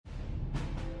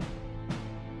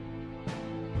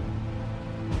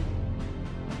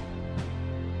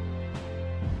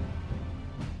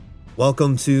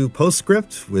Welcome to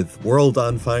Postscript with World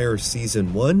on Fire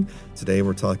Season 1. Today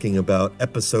we're talking about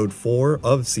Episode 4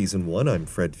 of Season 1. I'm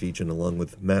Fred Fejan along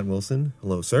with Matt Wilson.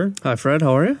 Hello, sir. Hi, Fred.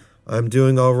 How are you? I'm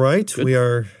doing all right.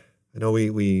 Good. I know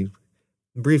we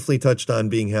briefly touched on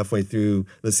being halfway through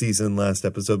the season last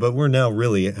episode, but we're now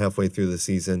really halfway through the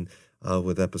season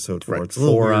with Episode 4. Right. It's a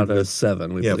little 4 weird, out of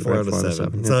 7. Yeah, 4 out of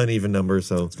 7. It's not an even number,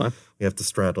 so it's fine. We have to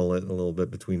straddle it a little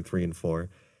bit between 3 and 4.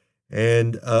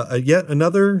 And yet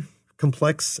another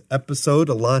complex episode,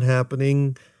 a lot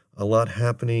happening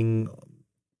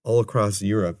all across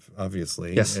Europe,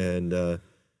 obviously. Yes. And I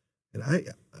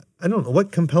don't know,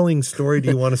 what compelling story do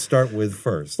you want to start with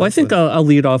first? Well, I think I'll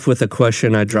lead off with a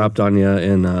question I dropped on you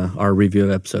in our review of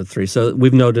Episode 3. So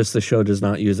we've noticed the show does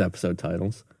not use episode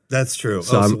titles. That's true.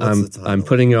 So what's the title? I'm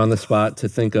putting you on the spot to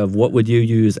think of what would you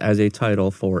use as a title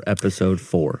for Episode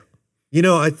 4. You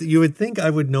know, you would think I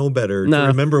would know better to No.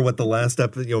 remember what the last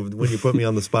episode, when you put me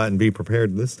on the spot and be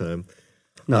prepared this time.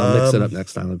 No, I'll mix it up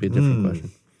next time. It'll be a different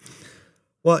question.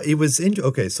 Well, it was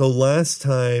okay. So last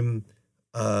time,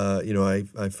 I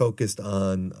focused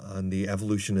on the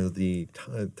evolution of the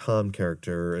Tom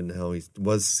character and how he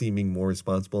was seeming more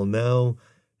responsible. Now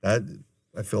that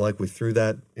I feel like we threw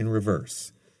that in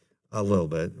reverse a little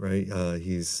bit, right?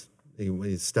 He's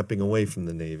stepping away from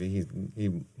the Navy.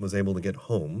 He was able to get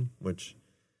home, which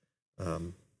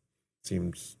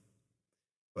seems,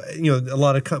 a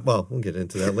lot of we'll get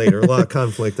into that later. A lot of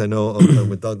conflict, I know,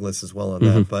 with Douglas as well on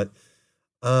that. But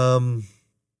I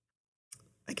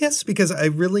guess because I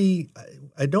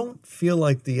don't feel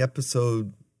like the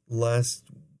episode last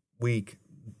week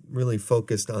really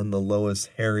focused on the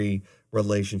Lois-Harry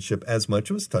relationship as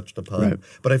much. It was touched upon, right.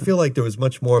 But I feel like there was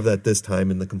much more of that this time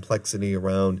in the complexity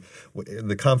around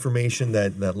the confirmation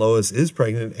that Lois is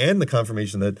pregnant and the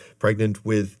confirmation that pregnant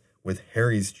with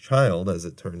Harry's child, as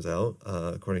it turns out,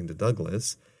 according to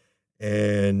Douglas,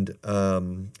 and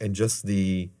just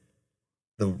the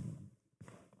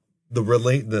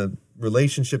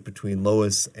relationship between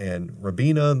Lois and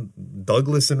Rabina,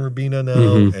 Douglas and Rabina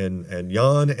now, and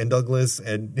Jan and Douglas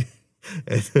and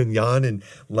Jan and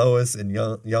Lois and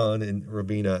Jan and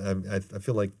Rabina. I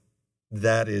feel like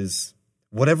that is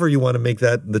whatever you want to make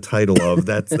that the title of.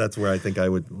 That's where I think I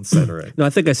would center it. No,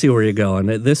 I think I see where you're going.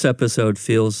 This episode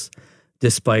feels,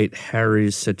 despite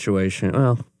Harry's situation,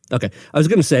 well, okay. I was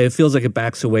going to say it feels like it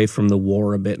backs away from the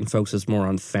war a bit and focuses more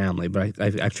on family, but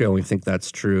I actually only think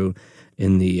that's true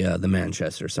in the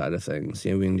Manchester side of things.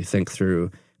 When you think through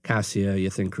Cassia,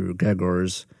 you think through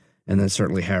Gregors, and then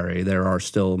certainly Harry. There are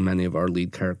still many of our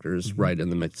lead characters right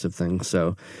in the midst of things.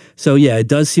 So yeah, it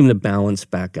does seem to balance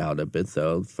back out a bit,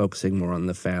 though, focusing more on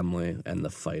the family and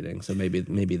the fighting. So maybe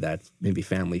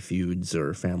family feuds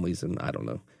or families, and I don't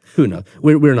know. Who knows?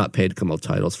 We're not paid to come up with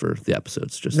titles for the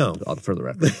episodes, just for the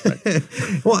record. Right.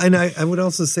 Well, and I would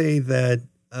also say that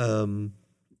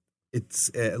it's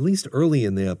at least early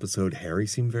in the episode, Harry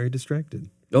seemed very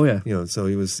distracted. Oh yeah, so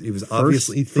he was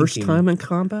obviously first thinking, time in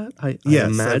combat. I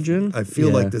imagine. I feel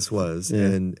like this was,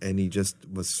 and he just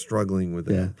was struggling with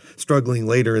that. Struggling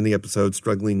later in the episode,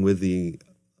 struggling with the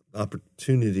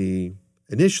opportunity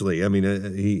initially. I mean,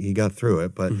 he got through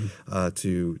it, but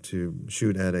to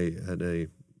shoot at a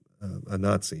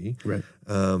Nazi, right?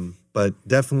 But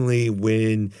definitely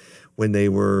when they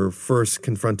were first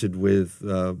confronted with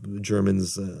the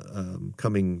Germans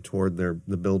coming toward the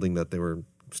building that they were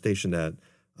stationed at.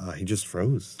 He just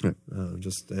froze. Right.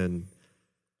 And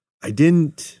I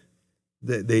didn't.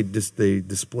 They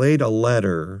displayed a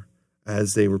letter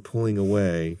as they were pulling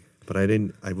away, but I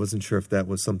wasn't sure if that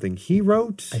was something he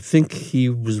wrote. I think he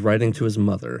was writing to his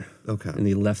mother. Okay, and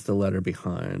he left the letter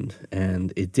behind,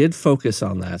 and it did focus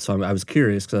on that. So I was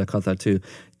curious because I caught that too.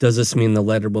 Does this mean the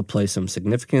letter will play some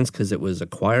significance because it was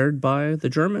acquired by the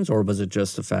Germans, or was it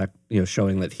just a fact,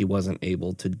 showing that he wasn't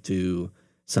able to do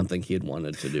something he had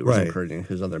wanted to do, was encouraging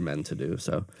his other men to do.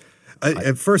 So,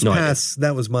 at first pass,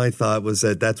 that was my thought, was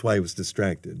that's why he was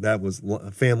distracted. That was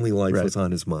family life was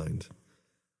on his mind.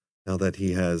 Now that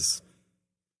he has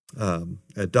an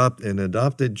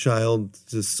adopted child,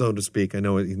 just so to speak. I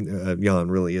know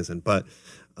Jan really isn't, but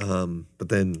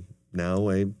then now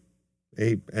an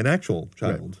actual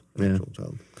child. Right. An actual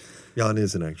child. Jan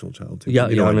is an actual child too. Yeah,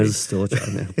 Jan is still a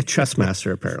child. A chess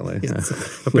master apparently,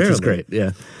 which is great.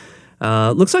 Yeah.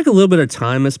 Looks like a little bit of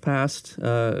time has passed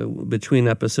between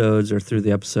episodes or through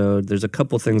the episode. There's a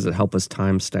couple things that help us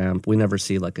timestamp. We never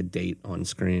see like a date on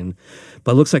screen,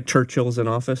 but it looks like Churchill's in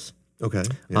office. Okay.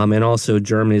 Yeah. And also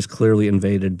Germany's clearly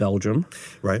invaded Belgium.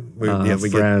 Right.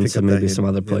 France and maybe some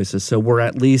other places. So we're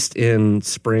at least in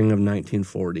spring of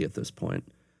 1940 at this point.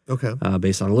 Okay.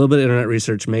 Based on a little bit of internet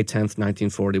research, May 10th,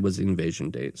 1940 was the invasion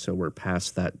date. So we're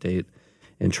past that date.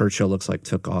 And Churchill looks like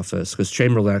took office because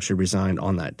Chamberlain actually resigned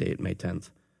on that date, May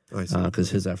 10th, because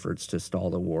his efforts to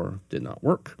stall the war did not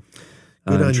work.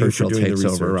 Churchill takes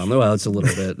over around. Well, it's a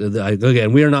little bit.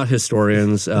 Again, we are not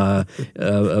historians.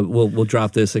 We'll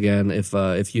drop this again.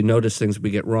 If you notice things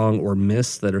we get wrong or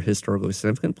miss that are historically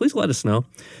significant, please let us know.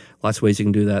 Lots of ways you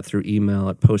can do that through email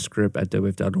at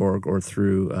postscript@deadwave.org or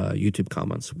through YouTube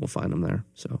comments. We'll find them there.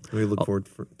 So we look forward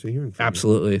to hearing from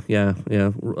absolutely. You.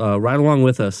 Yeah. Ride along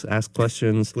with us. Ask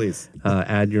questions. Please.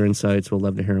 Add your insights. We'll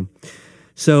love to hear them.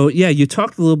 So, yeah, you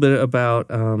talked a little bit about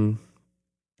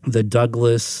the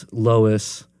Douglas,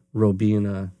 Lois,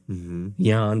 Robina,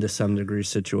 Jan to some degree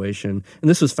situation. And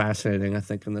this was fascinating, I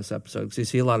think, in this episode because you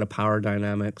see a lot of power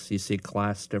dynamics. You see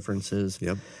class differences,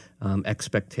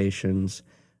 expectations.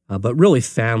 But really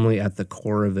family at the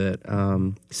core of it.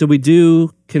 So we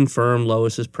do confirm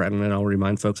Lois is pregnant. I'll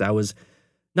remind folks I was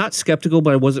not skeptical,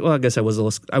 but I wasn't. Well, I guess I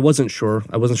wasn't sure.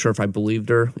 I wasn't sure if I believed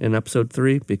her in episode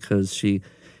 3 because she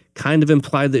kind of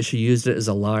implied that she used it as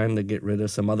a line to get rid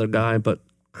of some other guy. But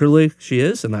clearly she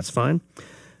is, and that's fine.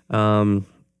 Her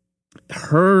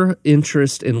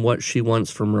interest in what she wants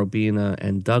from Robina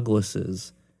and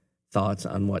Douglas's thoughts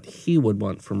on what he would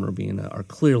want from Robina are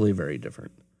clearly very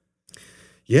different.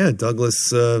 Yeah,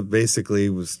 Douglas basically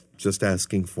was just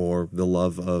asking for the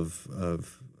love of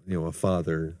a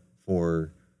father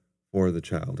for the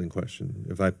child in question.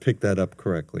 If I picked that up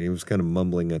correctly, he was kind of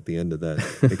mumbling at the end of that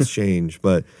exchange.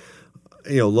 But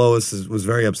Lois was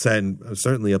very upset and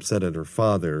certainly upset at her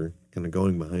father, kind of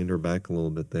going behind her back a little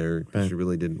bit there. Right. She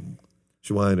really didn't.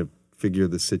 She wanted to figure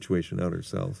the situation out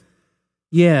herself.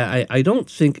 Yeah, I don't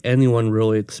think anyone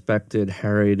really expected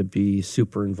Harry to be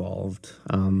super involved.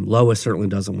 Lois certainly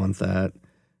doesn't want that.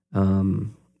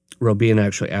 Robina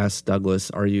actually asked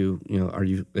Douglas, "Are you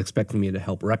expecting me to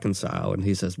help reconcile?" And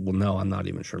he says, "Well, no, I'm not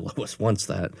even sure Lois wants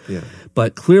that." Yeah.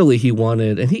 But clearly he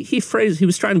wanted, and he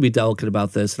was trying to be delicate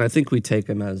about this, and I think we take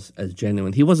him as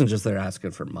genuine. He wasn't just there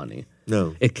asking for money.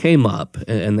 No, it came up,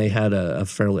 and they had a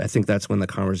fairly. I think that's when the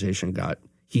conversation got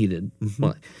heated. Mm-hmm.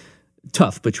 Well,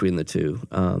 tough between the two,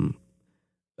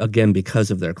 again, because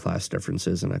of their class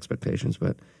differences and expectations.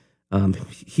 But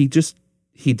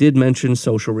he did mention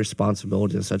social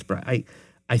responsibility and such, but I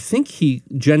think he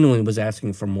genuinely was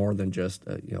asking for more than just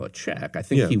a check. I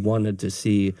think he wanted to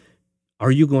see,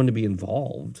 are you going to be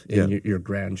involved in your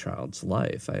grandchild's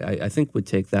life? I think we'd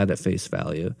take that at face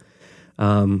value.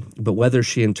 But whether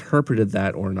she interpreted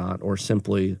that or not, or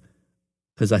simply...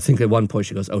 Because I think at one point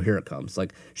she goes, "Oh, here it comes."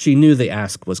 Like she knew the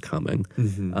ask was coming.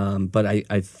 Mm-hmm. But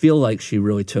I feel like she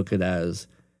really took it as,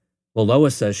 well,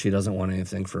 Lois says she doesn't want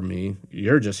anything from me.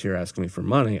 You're just here asking me for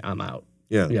money. I'm out.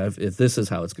 Yeah. If this is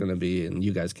how it's going to be and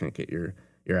you guys can't get your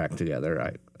act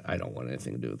together, I don't want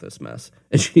anything to do with this mess.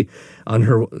 And she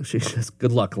says,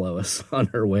 "Good luck, Lois," on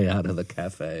her way out of the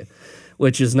cafe,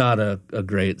 which is not a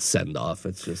great send-off.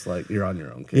 It's just like, you're on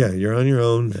your own, kid. Yeah, you're on your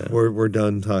own. Yeah. We're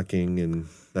done talking, and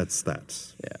that's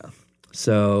that. Yeah.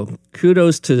 So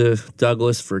kudos to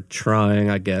Douglas for trying,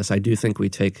 I guess. I do think we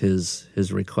take his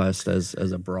request as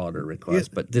a broader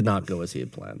request, but did not go as he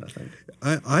had planned, I think.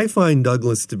 I find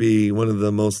Douglas to be one of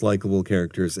the most likable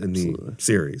characters in the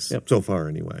series, so far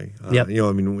anyway.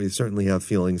 We certainly have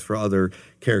feelings for other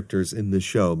characters in the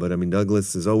show, but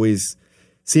Douglas is always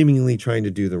seemingly trying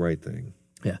to do the right thing.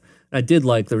 Yeah. I did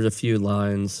like, there was a few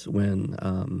lines when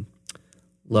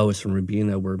Lois and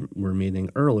Robina were meeting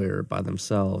earlier by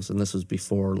themselves, and this was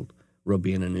before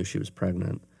Robina knew she was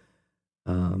pregnant.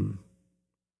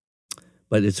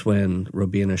 But it's when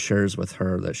Robina shares with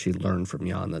her that she learned from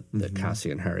Jan that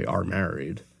Cassie and Harry are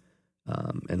married.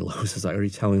 And Lois is like, "Are you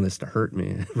telling this to hurt me?"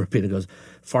 And Robina goes,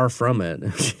 "Far from it."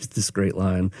 And she's this great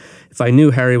line. "If I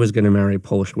knew Harry was going to marry a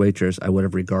Polish waitress, I would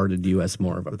have regarded you as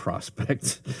more of a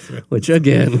prospect." Which,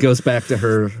 again, goes back to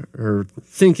her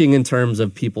thinking in terms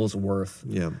of people's worth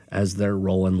as their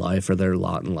role in life or their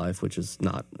lot in life, which is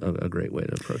not a great way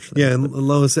to approach things. Yeah, and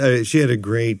Lois, she had a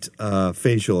great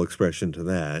facial expression to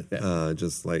that. Yeah.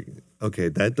 Just like, okay,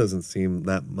 that doesn't seem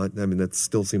that much. That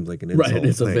still seems like an insult. Right,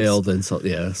 it's a veiled insult.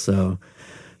 Yeah,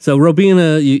 so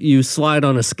Robina, you slide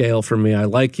on a scale for me. I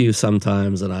like you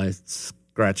sometimes, and I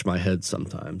scratch my head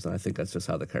sometimes. And I think that's just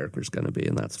how the character's going to be,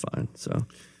 and that's fine. So,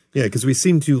 yeah, because we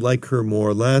seem to like her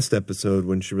more last episode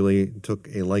when she really took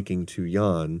a liking to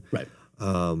Jan. Right.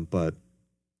 But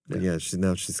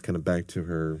she's kind of back to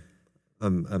her.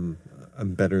 I'm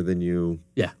better than you.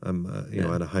 Yeah. I'm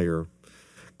at a higher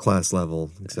class level,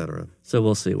 etc. So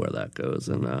we'll see where that goes,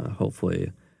 and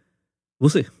hopefully we'll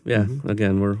see. Yeah,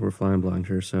 again, we're flying blind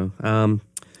here. So,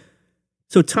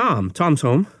 Tom's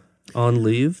home. on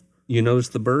leave, you notice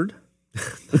the bird?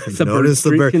 Notice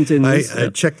the bird. Continues. I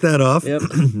checked that off. Yep.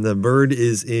 The bird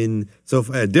is in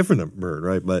a different bird,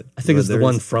 right? But I think it's the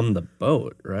one from the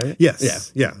boat, right?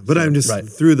 Yes, yeah. But I'm just right.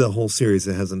 through the whole series,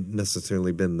 it hasn't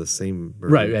necessarily been the same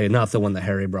bird, Right. Not the one that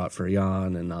Harry brought for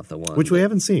Jan, and not the one which we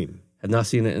haven't seen. I've not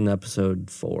seen it in episode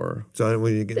 4. So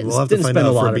we'll have to Didn't find spend out a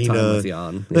if lot Rabina. of time with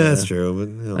Jan. Yeah. That's true.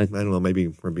 But, I don't know. Maybe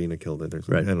Rabina killed it or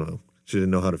something. Right. I don't know. She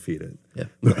didn't know how to feed it. Yeah.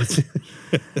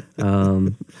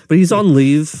 But he's on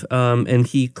leave, and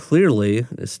he clearly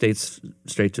states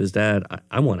straight to his dad,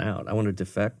 I want out. I want to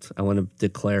defect. I want to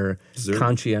declare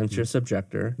conscientious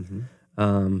objector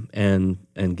and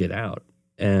get out.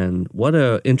 And what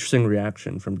a interesting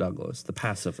reaction from Douglas, the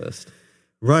pacifist.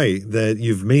 Right, that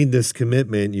you've made this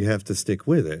commitment, you have to stick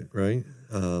with it, right?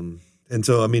 And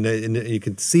so, I mean, and you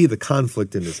can see the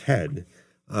conflict in his head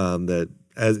that,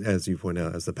 as you point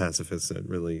out, as the pacifist said,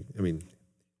 really, I mean,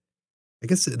 I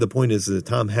guess the point is that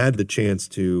Tom had the chance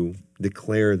to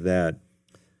declare that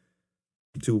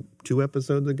two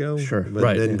episodes ago. Sure, but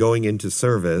right. then going into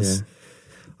service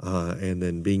and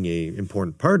then being an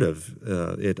important part of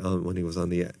it when he was on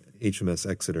the HMS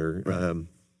Exeter. Right.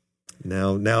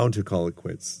 Now to call it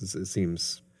quits, it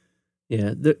seems.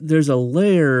 Yeah, there's a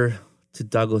layer to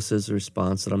Douglas's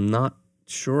response that I'm not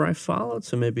sure I followed,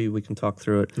 so maybe we can talk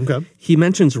through it. Okay. He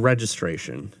mentions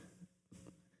registration.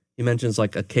 He mentions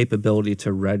like a capability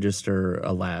to register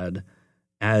a lad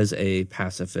as a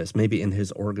pacifist, maybe in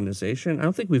his organization. I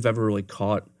don't think we've ever really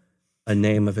caught a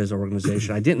name of his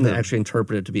organization. I didn't actually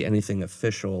interpret it to be anything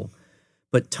official,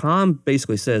 but Tom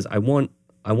basically says, I want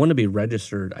to be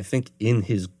registered, I think, in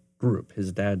his group,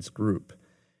 his dad's group.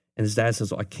 And his dad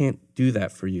says, well, I can't do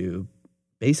that for you,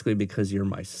 basically because you're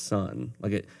my son.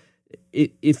 Like,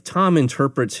 if Tom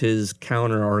interprets his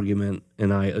counter argument,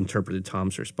 and I interpreted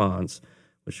Tom's response,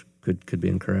 which could be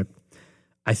incorrect,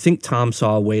 I think Tom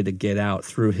saw a way to get out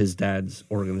through his dad's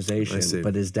organization,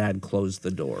 but his dad closed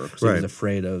the door because he was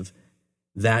afraid of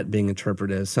that being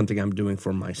interpreted as something I'm doing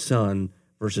for my son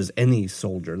versus any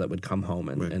soldier that would come home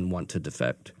and want to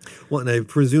defect. Well, and I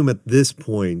presume at this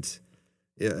point,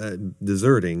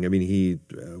 deserting, I mean, he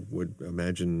would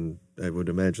imagine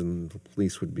the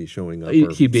police would be showing up.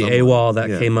 He'd be AWOL.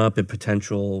 That came up in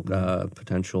potential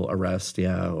arrest,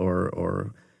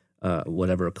 or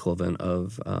whatever equivalent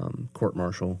of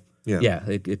court-martial. Yeah,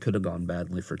 it could have gone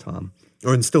badly for Tom.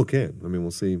 And still can. I mean,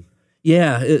 we'll see.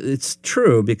 Yeah, it's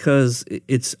true, because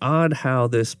it's odd how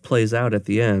this plays out at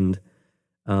the end.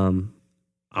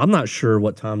 I'm not sure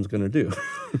what Tom's going to do.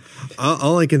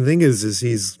 All I can think is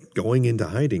he's going into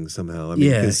hiding somehow. I mean,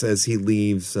 because as he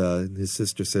leaves, his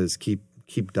sister says,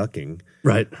 keep ducking.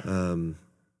 Right.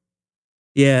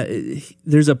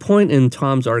 There's a point in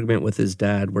Tom's argument with his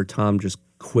dad where Tom just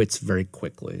quits very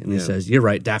quickly. And he says, you're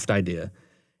right, daft idea.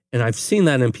 And I've seen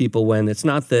that in people when it's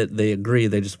not that they agree,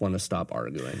 they just want to stop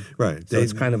arguing. Right. So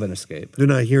it's kind of an escape. They're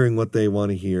not hearing what they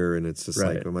want to hear, and it's just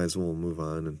like, we might as well move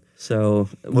on. And so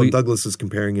Douglas is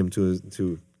comparing him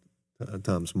to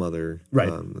Tom's mother,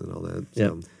 and all that.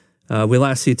 So. We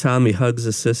last see Tom, he hugs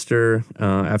his sister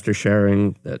after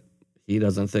sharing that he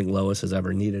doesn't think Lois has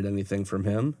ever needed anything from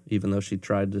him, even though she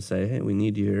tried to say, hey, we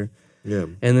need you here. Yeah.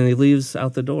 And then he leaves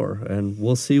out the door, and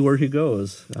we'll see where he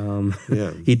goes.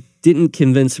 He didn't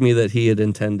convince me that he had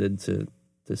intended to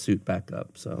suit back up,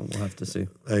 so we'll have to see.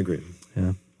 I agree.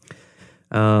 Yeah.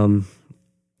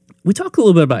 We talked a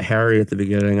little bit about Harry at the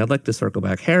beginning. I'd like to circle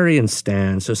back. Harry and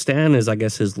Stan. So Stan is, I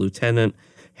guess, his lieutenant.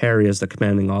 Harry is the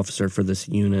commanding officer for this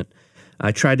unit.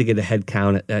 I tried to get a head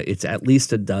count. It's at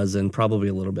least a dozen, probably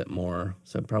a little bit more.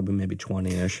 So probably maybe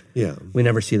 20-ish. Yeah. We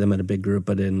never see them at a big group,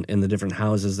 but in the different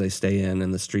houses they stay in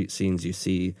and the street scenes, you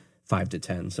see 5 to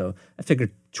 10. So I figured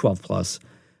 12 plus.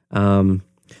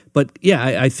 But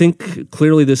yeah, I think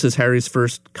clearly this is Harry's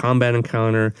first combat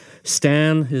encounter.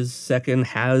 Stan, his second,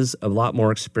 has a lot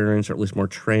more experience, or at least more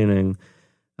training.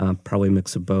 Probably a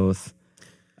mix of both.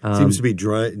 Seems to be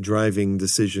driving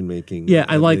decision making. Yeah,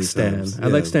 I like Stan. I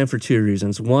like Stan for 2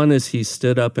 reasons. One is he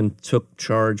stood up and took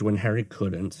charge when Harry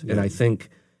couldn't, and I think,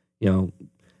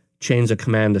 chains of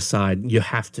command aside, you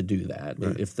have to do that.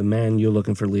 Right. If the man you're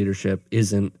looking for leadership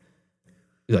isn't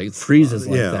freezes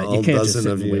like that, you can't just sit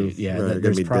and wait.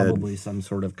 There's probably some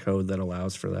sort of code that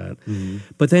allows for that. Mm-hmm.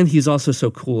 But then he's also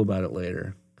so cool about it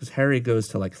later, because Harry goes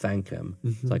to thank him.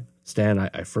 Mm-hmm. It's like, Stan,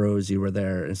 I froze. You were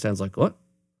there, and Stan's like, what?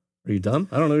 Are you dumb?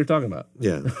 I don't know what you're talking about.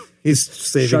 Yeah. He's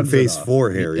saving face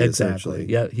for Harry, exactly.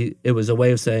 Essentially. Yeah, it was a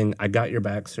way of saying, I got your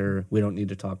back, sir. We don't need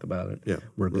to talk about it. Yeah,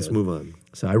 we're good. Let's move on.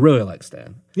 So I really like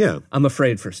Stan. Yeah. I'm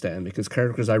afraid for Stan, because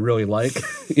characters I really like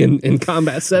in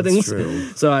combat settings. That's true.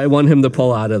 So I want him to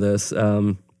pull out of this.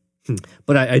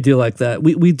 But I do like that.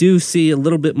 We do see a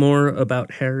little bit more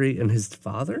about Harry and his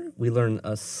father. We learn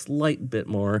a slight bit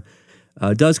more.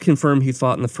 Does confirm he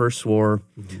fought in the First War,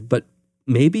 but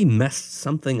maybe messed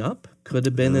something up. Could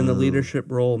have been in a leadership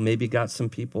role. Maybe got some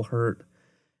people hurt.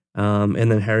 And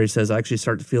then Harry says, I actually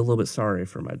start to feel a little bit sorry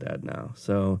for my dad now.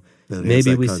 So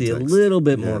maybe we see a little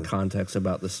bit more context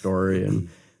about the story. And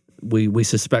we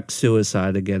suspect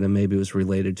suicide again, and maybe it was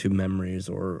related to memories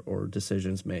or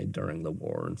decisions made during the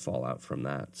war and fallout from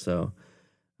that. So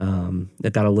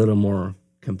it got a little more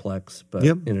complex, but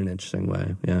in an interesting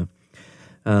way. Yeah.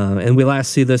 And we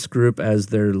last see this group as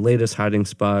their latest hiding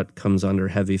spot comes under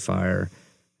heavy fire,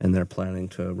 and they're planning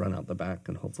to run out the back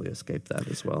and hopefully escape that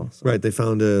as well. So. Right. They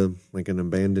found an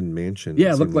abandoned mansion.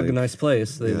 Yeah, it looked like a nice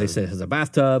place. They say it has a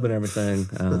bathtub and everything.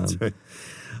 That's right.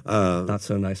 Not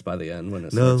so nice by the end when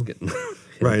it starts getting...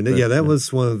 Right. But, yeah, that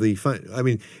was one of the fun. I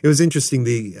mean, it was interesting.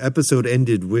 The episode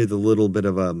ended with a little bit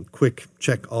of a quick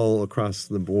check all across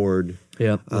the board.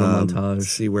 Yeah, little montage.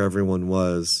 See where everyone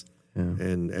was. Yeah.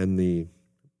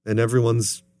 And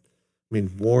everyone's... I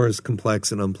mean, war is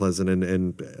complex and unpleasant,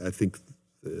 and I think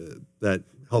that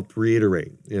helped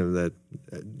reiterate, that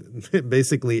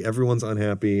basically everyone's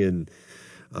unhappy and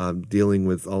dealing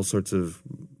with all sorts of,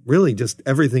 really just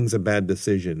everything's a bad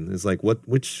decision. It's like,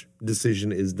 which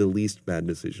decision is the least bad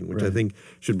decision, which I think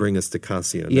should bring us to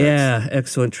Cassia next. Yeah,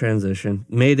 excellent transition.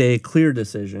 Made a clear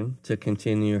decision to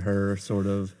continue her sort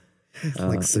of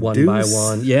like one by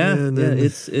one.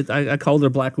 I called her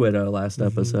Black Widow last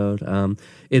episode.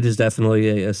 It is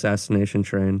definitely a assassination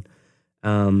train.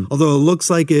 Although it looks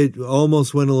like it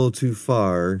almost went a little too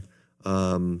far.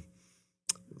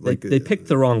 They picked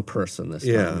the wrong person this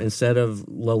time. Instead of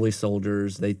lowly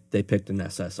soldiers, they picked an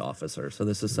SS officer. So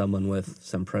this is someone with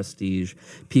some prestige.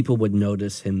 People would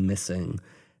notice him missing. And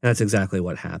that's exactly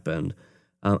what happened.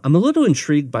 I'm a little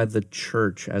intrigued by the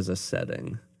church as a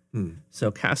setting.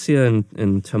 So Cassia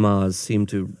and Tamaz seem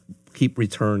to keep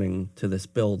returning to this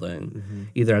building,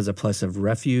 either as a place of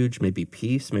refuge, maybe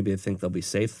peace, maybe they think they'll be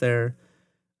safe there.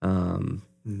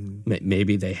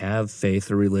 Maybe they have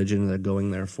faith or religion and they're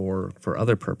going there for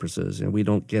other purposes, and we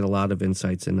don't get a lot of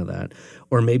insights into that.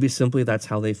 Or maybe simply that's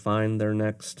how they find their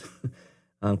next,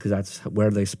 because that's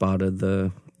where they spotted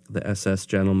the SS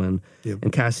gentleman.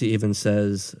 And Cassie even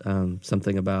says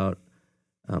something about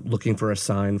looking for a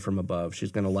sign from above.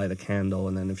 She's going to light a candle,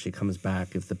 and then if she comes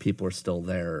back, if the people are still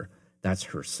there, that's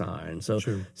her sign.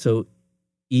 So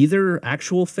either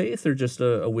actual faith or just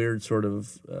a weird sort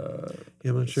of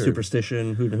I'm not sure.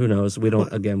 Superstition. Who knows? We don't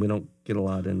get a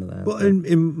lot into that. Well,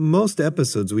 in most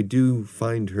episodes, we do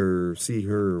see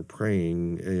her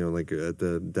praying, like at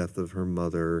the death of her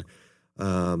mother.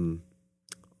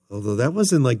 Although that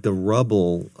was in like the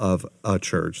rubble of a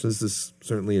church. This is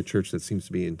certainly a church that seems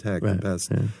to be intact in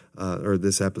past, or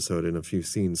this episode in a few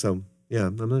scenes. So,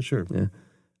 I'm not sure. Yeah.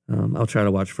 I'll try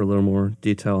to watch for a little more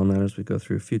detail on that as we go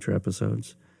through future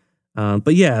episodes. But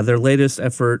their latest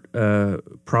effort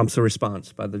prompts a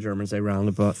response by the Germans. They round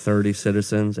about 30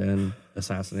 citizens and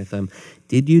assassinate them.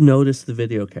 Did you notice the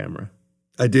video camera?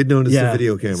 I did notice the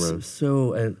video camera.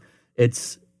 So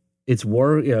it's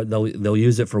war. They'll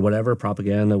use it for whatever,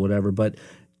 propaganda, whatever. But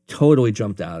totally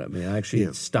jumped out at me. I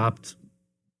actually stopped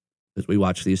as we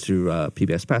watched these through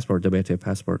PBS Passport, WTF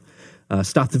Passport.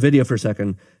 Stopped the video for a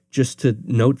second just to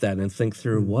note that and think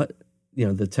through what.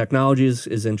 The technology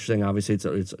is interesting. Obviously,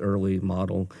 it's early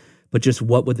model, but just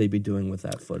what would they be doing with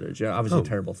that footage? Obviously,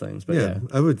 terrible things. But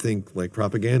I would think like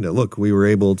propaganda. Look, we were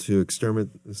able to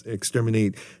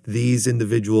exterminate these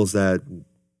individuals that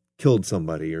killed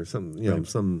somebody or some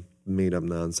some made up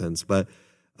nonsense. But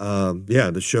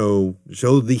to show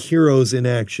the heroes in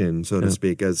action, so to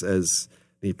speak, as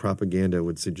the propaganda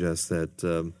would suggest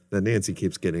that Nancy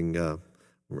keeps getting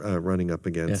running up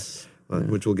against,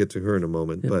 which we'll get to her in a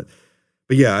moment, but.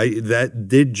 But that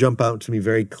did jump out to me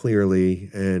very clearly,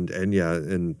 and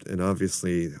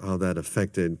obviously how that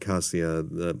affected Cassia.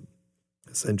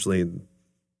 Essentially,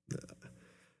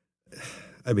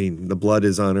 I mean, the blood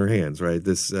is on her hands, right?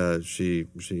 This she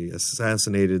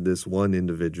assassinated this one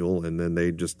individual, and then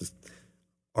they just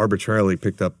arbitrarily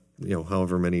picked up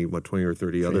however many 20 or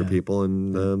 30 other people,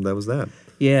 and that was that.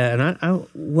 Yeah, and I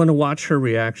want to watch her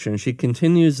reaction. She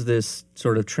continues this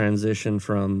sort of transition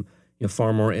from.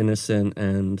 Far more innocent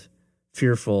and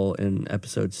fearful in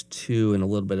episodes 2 and a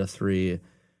little bit of 3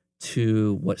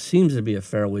 to what seems to be a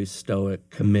fairly stoic,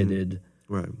 committed,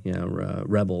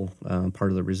 rebel, part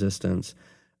of the resistance.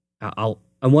 I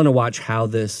want to watch how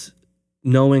this,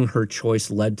 knowing her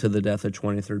choice led to the death of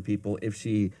 23 people, if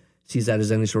she sees that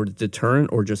as any sort of deterrent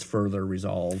or just further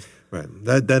resolve. Right.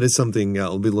 That is something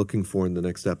I'll be looking for in the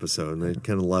next episode, and they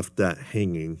kind of left that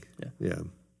hanging. Yeah.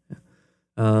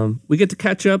 We get to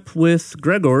catch up with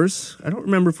Gregors. I don't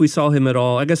remember if we saw him at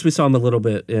all. I guess we saw him a little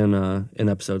bit in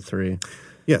episode 3.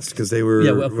 Yes, because they were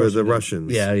the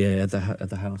Russians. Yeah, at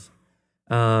the house.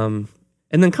 And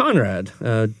then Conrad,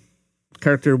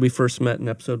 character we first met in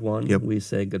episode 1. Yep. We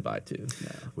say goodbye to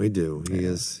now. We do. He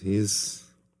is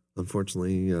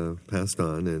unfortunately passed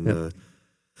on, and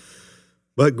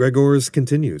but Gregors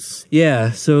continues.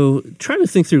 Yeah, so trying to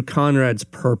think through Conrad's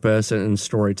purpose and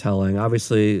storytelling.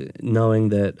 Obviously, knowing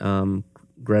that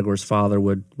Gregor's father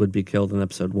would be killed in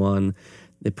episode 1,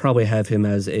 they probably have him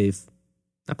as a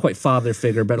not quite father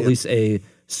figure, but at least a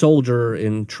soldier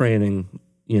in training.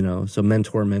 So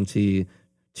mentor mentee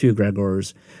to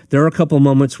Gregors. There are a couple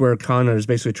moments where Conrad is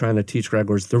basically trying to teach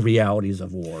Gregors the realities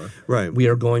of war. Right. We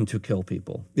are going to kill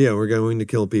people. Yeah, we're going to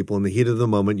kill people. In the heat of the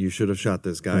moment, you should have shot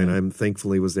this guy, and I'm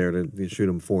thankfully was there to shoot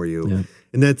him for you. Yeah.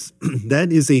 And that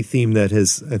is a theme that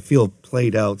has, I feel,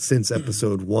 played out since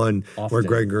episode 1, often. Where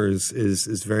Gregors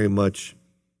is very much,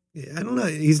 I don't know,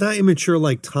 he's not immature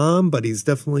like Tom, but he's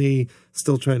definitely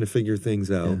still trying to figure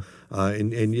things out.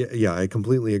 Yeah. I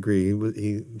completely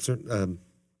agree.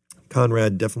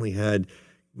 Conrad definitely had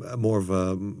more of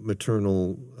a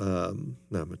paternal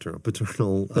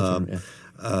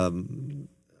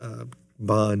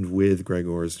bond with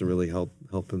Gregors to really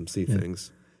help him see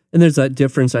things. And there's that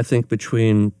difference, I think,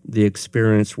 between the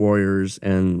experienced warriors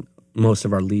and most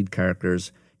of our lead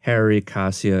characters. Harry,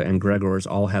 Cassia, and Gregors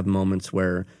all have moments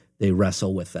where they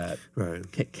wrestle with that. Right.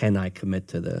 Can I commit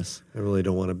to this? I really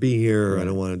don't want to be here. Right. I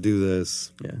don't want to do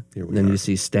this. Yeah. Then you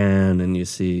see Stan, and you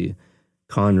see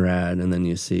Conrad, and then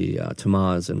you see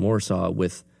Tamaz and Warsaw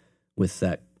with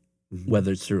that,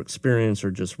 whether it's through experience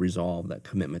or just resolve, that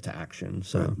commitment to action.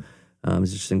 So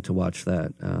it's interesting to watch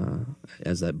that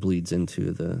as that bleeds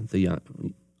into the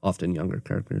young, often younger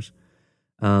characters.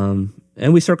 And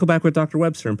we circle back with Dr.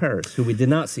 Webster in Paris, who we did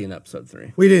not see in episode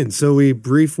 3. We didn't. So we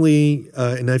briefly,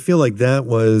 and I feel like that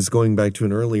was going back to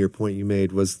an earlier point you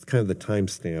made, was kind of the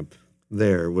timestamp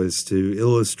there, was to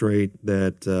illustrate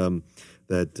that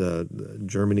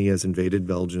Germany has invaded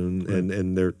Belgium,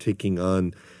 and they're taking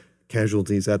on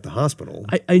casualties at the hospital.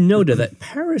 I noted that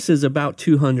Paris is about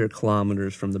 200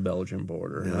 kilometers from the Belgian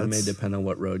border. Yeah, it may depend on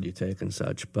what road you take and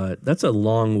such, but that's a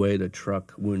long way to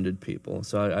truck wounded people.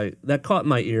 So I that caught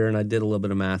my ear, and I did a little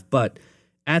bit of math. But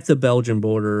at the Belgian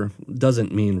border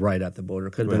doesn't mean right at the border.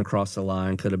 Could have been across the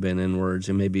line, could have been inwards,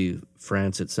 and maybe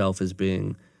France itself is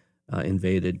being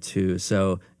invaded too.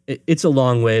 So it's a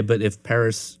long way, but if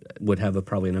Paris would have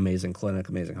probably an amazing clinic,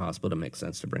 amazing hospital, it makes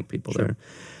sense to bring people there.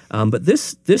 But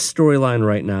this storyline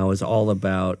right now is all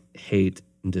about hate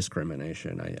and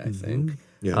discrimination, I think,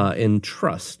 and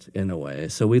trust in a way.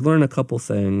 So we learn a couple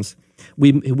things.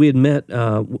 We had met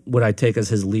what I take as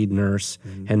his lead nurse,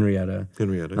 Henrietta.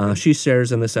 She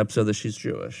shares in this episode that she's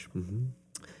Jewish.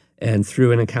 And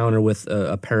through an encounter with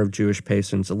a pair of Jewish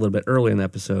patients a little bit early in the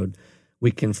episode, we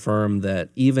confirm that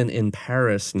even in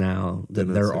Paris now, that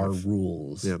there are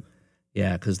rules.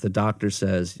 Yeah, because the doctor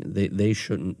says they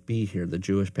shouldn't be here, the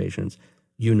Jewish patients.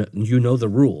 You know the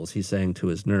rules, he's saying to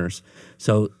his nurse.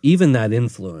 So even that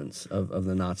influence of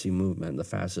the Nazi movement, the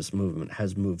fascist movement,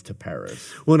 has moved to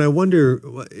Paris. Well, and I wonder,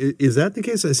 is that the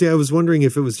case? See, I was wondering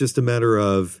if it was just a matter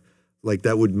of, like,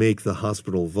 that would make the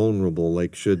hospital vulnerable,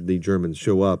 like, should the Germans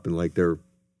show up and, like, they're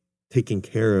taking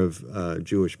care of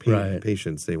Jewish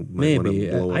patients, they might want to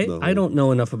blow up the whole... I don't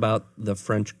know enough about the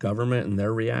French government and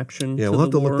their reaction to we'll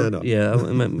have the to war. Look that up. Yeah,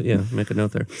 make a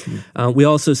note there. We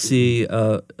also see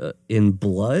in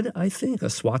blood, I think, a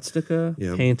swastika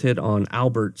painted on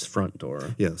Albert's front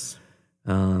door. Yes.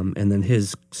 And then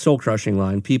his soul-crushing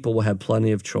line, people will have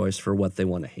plenty of choice for what they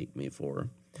want to hate me for.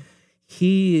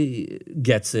 He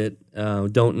gets it.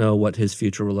 Don't know what his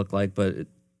future will look like, but...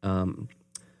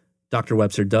 Dr.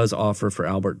 Webster does offer for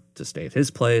Albert to stay at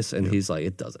his place, and he's like,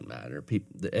 it doesn't matter.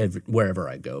 Wherever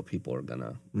I go, people are going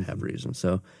to have reasons.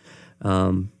 So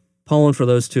pulling for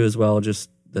those two as well, just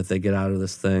that they get out of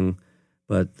this thing.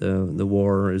 But the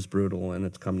war is brutal, and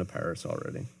it's come to Paris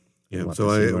already. Yeah, so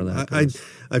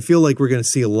I feel like we're going to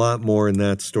see a lot more in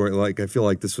that story. Like, I feel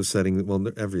like this was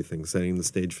everything's setting the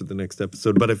stage for the next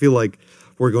episode. But I feel like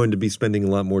we're going to be spending a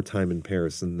lot more time in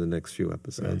Paris in the next few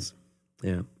episodes.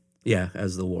 Right. Yeah. Yeah,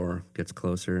 as the war gets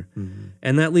closer.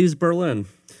 And that leaves Berlin.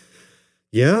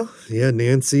 Yeah,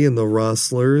 Nancy and the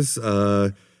Rosslers.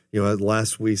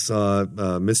 Last we saw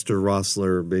Mr.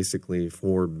 Rossler basically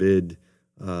forbid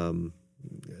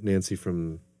Nancy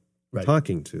from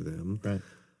talking to them. Right.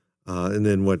 And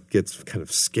then what gets kind of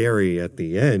scary at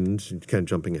the end, kind of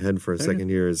jumping ahead for a second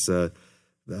here, is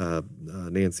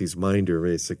Nancy's minder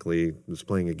basically was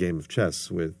playing a game of chess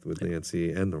with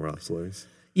Nancy and the Rosslers.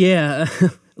 Yeah,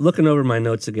 looking over my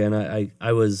notes again, I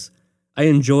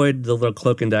enjoyed the little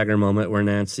cloak and dagger moment where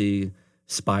Nancy,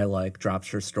 spy-like, drops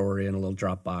her story in a little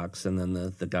drop box, and then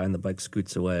the guy on the bike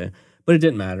scoots away. But it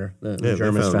didn't matter. The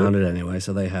Germans found it anyway,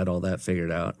 so they had all that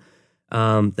figured out.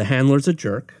 The handler's a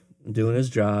jerk, doing his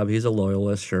job. He's a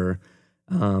loyalist, sure.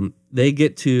 They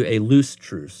get to a loose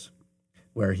truce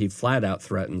where he flat out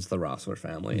threatens the Rossler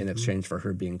family in exchange for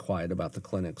her being quiet about the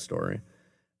clinic story.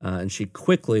 And she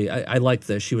quickly, I liked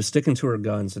this, she was sticking to her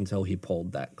guns until he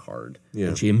pulled that card. Yeah.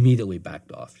 And she immediately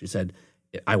backed off. She said,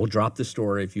 I will drop the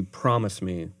story if you promise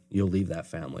me you'll leave that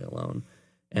family alone.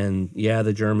 And yeah,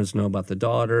 the Germans know about the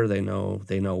daughter. They know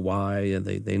why, and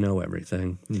they know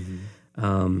everything.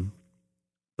 Mm-hmm.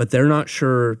 But they're not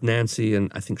sure, Nancy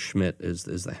and I think Schmidt is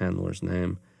the handler's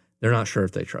name. They're not sure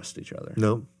if they trust each other.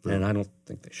 No. And I don't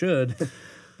think they should,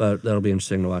 but that'll be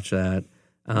interesting to watch that.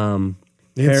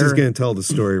 Nancy's going to tell the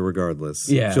story regardless.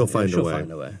 Yeah, she'll find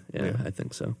a way. Yeah, I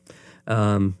think so.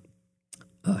 Herr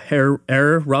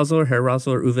Rossler,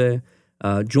 Uwe,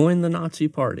 joined the Nazi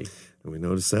party. And we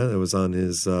noticed that it was on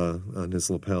his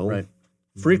lapel. Right,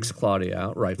 freaks Claudia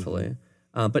out rightfully,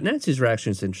 but Nancy's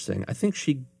reaction is interesting. I think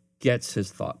she gets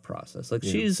his thought process. Like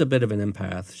she's a bit of an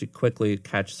empath. She quickly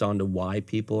catches on to why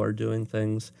people are doing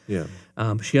things. Yeah,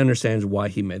 she understands why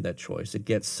he made that choice. It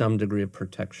gets some degree of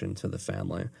protection to the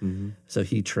family. Mm-hmm. So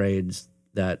he trades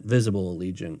that visible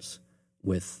allegiance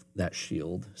with that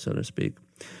shield, so to speak.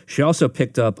 She also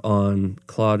picked up on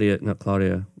Claudia's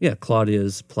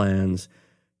plans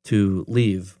to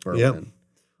leave Berlin. Yep.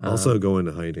 Also go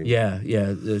into hiding. Yeah.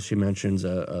 She mentions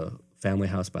a family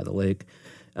house by the lake.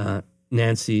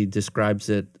 Nancy describes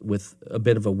it with a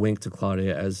bit of a wink to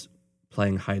Claudia as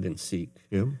playing hide and seek,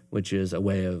 which is a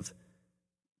way of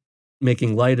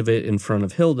making light of it in front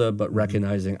of Hilda, but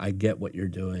recognizing, I get what you're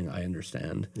doing, I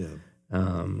understand. Yeah.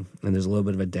 And there's a little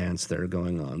bit of a dance there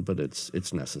going on, but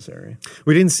it's necessary.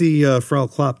 We didn't see Frau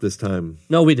Klopp this time.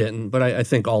 No, we didn't, but I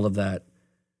think all of that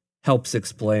helps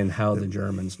explain how the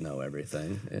Germans know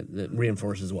everything. It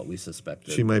reinforces what we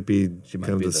suspected. She might be kind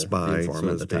of the spy, the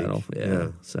informant, so the title. Yeah.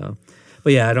 So,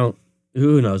 but yeah,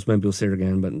 who knows? Maybe we'll see her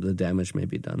again, but the damage may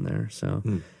be done there. So,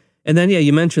 and then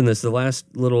you mentioned this. The last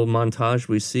little montage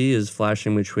we see is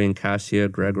flashing between Cassia,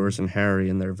 Gregors, and Harry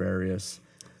in their various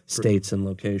states and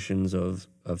locations of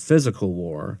physical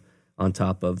war, on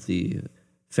top of the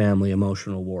family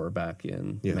emotional war back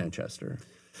in Manchester.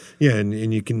 Yeah,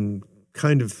 and you can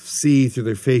kind of see through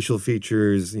their facial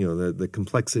features, the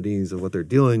complexities of what they're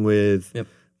dealing with. Yep.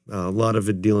 A lot of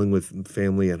it dealing with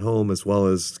family at home, as well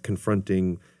as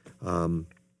confronting the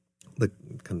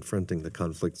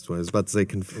conflicts. I was about to say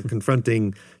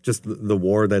confronting just the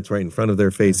war that's right in front of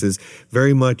their faces.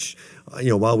 Very much,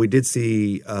 while we did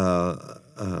see,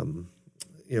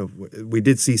 we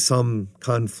did see some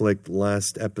conflict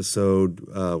last episode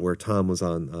where Tom was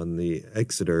on the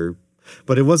Exeter.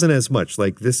 But it wasn't as much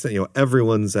like this.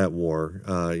 Everyone's at war.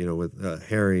 With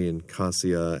Harry and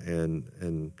Cassia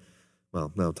and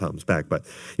well, now Tom's back. But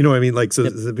what I mean. Like, so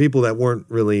the people that weren't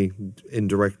really in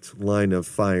direct line of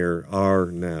fire are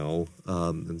now,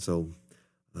 and so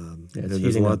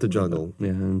there's a lot to juggle. Yeah,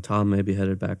 and Tom may be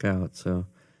headed back out. So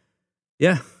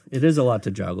yeah, it is a lot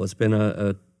to juggle. It's been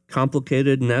a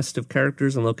complicated nest of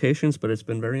characters and locations, but it's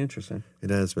been very interesting. It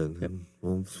has been. Yep.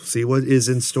 We'll see what is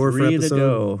in store for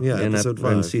episode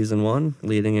 5. In season 1,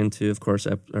 leading into, of course,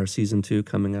 our season 2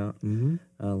 coming out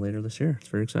later this year. It's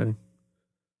very exciting.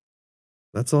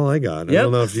 That's all I got.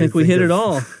 Yep, I think we hit it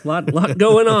all. Lot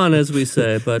going on, as we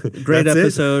say, but great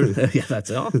episode. Yeah,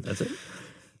 that's all. That's it.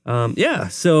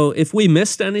 So if we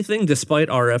missed anything despite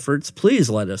our efforts, please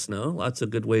let us know. Lots of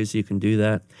good ways you can do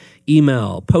that.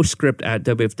 Email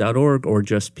postscript@wf.org or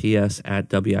just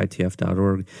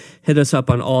ps@witf.org. Hit us up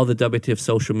on all the WTF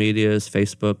social medias,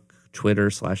 Facebook, Twitter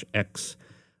 /X.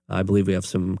 I believe we have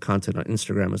some content on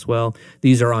Instagram as well.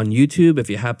 These are on YouTube. If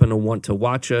you happen to want to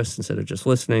watch us instead of just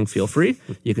listening, feel free.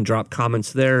 You can drop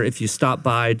comments there. If you stop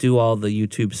by, do all the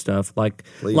YouTube stuff, like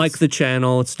the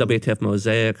channel. It's WTF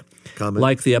Mosaic. Comment.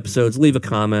 Like the episodes, leave a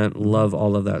comment. Love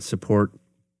all of that support.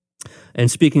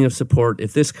 And speaking of support,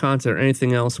 if this content or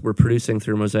anything else we're producing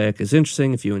through Mosaic is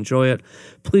interesting, if you enjoy it,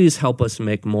 please help us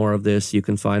make more of this. You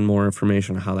can find more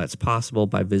information on how that's possible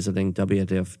by visiting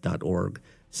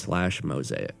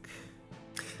wtf.org/mosaic.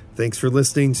 Thanks for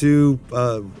listening to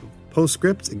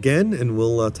Postscript again, and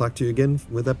we'll talk to you again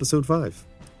with episode 5.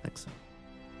 Thanks.